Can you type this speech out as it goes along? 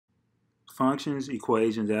functions,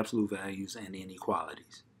 equations, absolute values, and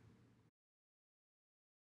inequalities.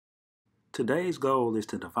 Today's goal is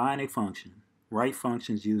to define a function, write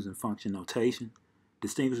functions using function notation,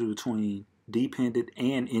 distinguish between dependent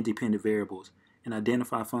and independent variables, and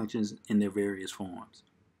identify functions in their various forms.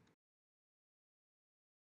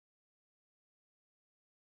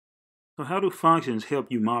 So how do functions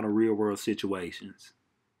help you model real-world situations?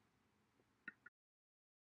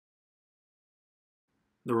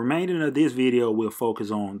 The remainder of this video will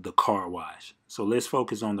focus on the car wash. So let's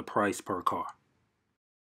focus on the price per car.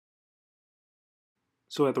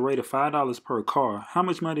 So at the rate of $5 per car, how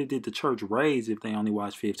much money did the church raise if they only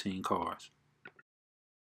washed 15 cars?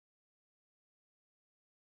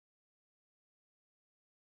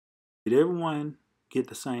 Did everyone get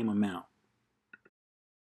the same amount?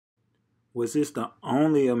 Was this the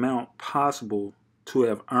only amount possible to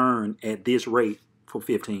have earned at this rate for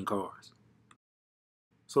 15 cars?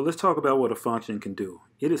 So let's talk about what a function can do.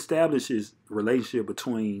 It establishes the relationship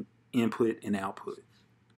between input and output.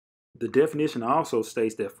 The definition also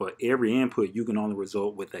states that for every input, you can only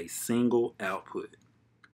result with a single output.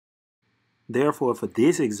 Therefore, for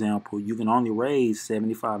this example, you can only raise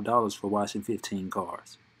 $75 for washing 15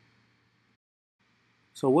 cars.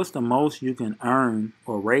 So what's the most you can earn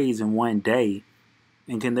or raise in one day,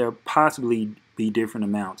 and can there possibly be different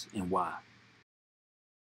amounts, and why?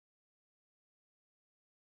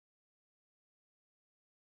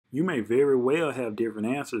 You may very well have different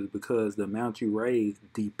answers because the amount you raise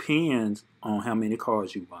depends on how many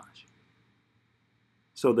cars you wash.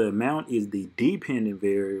 So the amount is the dependent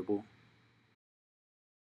variable.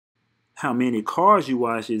 How many cars you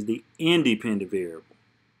wash is the independent variable.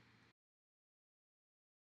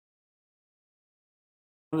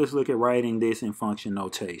 Let's look at writing this in function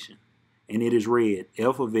notation. And it is read,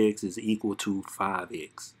 f of x is equal to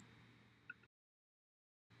 5x.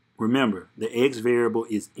 Remember, the x variable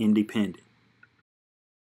is independent.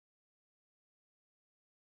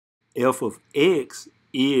 F of x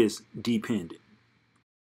is dependent.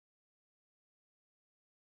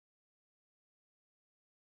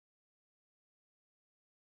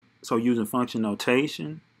 So using function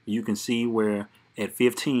notation, you can see where at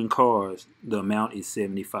 15 cars, the amount is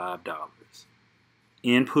 $75.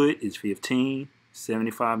 Input is 15,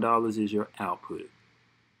 $75 is your output.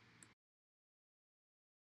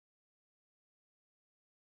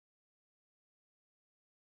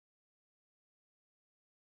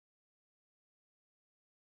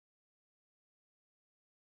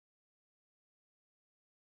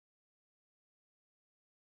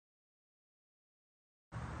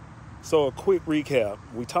 So a quick recap,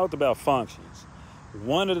 we talked about functions.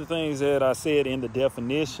 One of the things that I said in the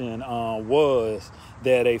definition was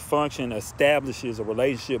that a function establishes a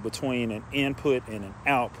relationship between an input and an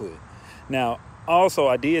output. Now, also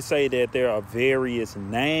I did say that there are various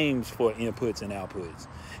names for inputs and outputs.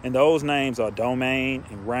 And those names are domain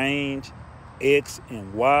and range, X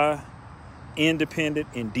and Y, independent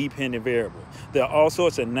and dependent variable. There are all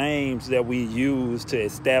sorts of names that we use to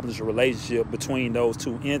establish a relationship between those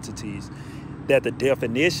two entities that the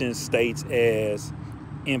definition states as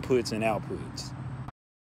inputs and outputs.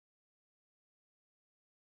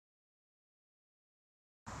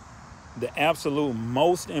 The absolute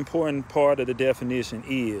most important part of the definition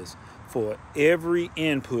is for every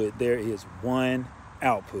input there is one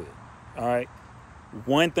output. All right,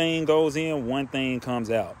 one thing goes in, one thing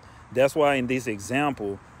comes out. That's why in this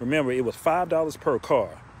example, remember, it was $5 per car.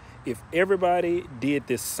 If everybody did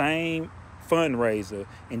the same fundraiser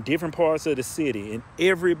in different parts of the city and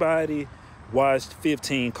everybody washed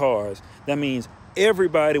 15 cars, that means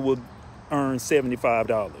everybody will earn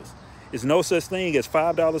 $75. There's no such thing as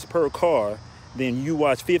 $5 per car, then you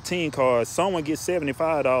watch 15 cars, someone gets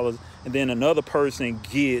 $75, and then another person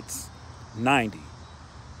gets $90.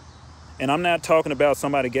 And I'm not talking about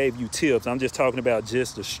somebody gave you tips. I'm just talking about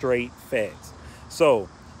just the straight facts. So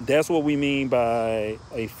that's what we mean by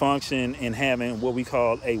a function and having what we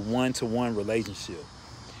call a one-to-one relationship.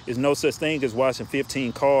 There's no such thing as washing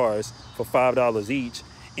 15 cars for $5 each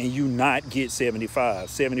and you not get 75.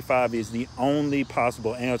 75 is the only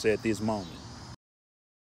possible answer at this moment.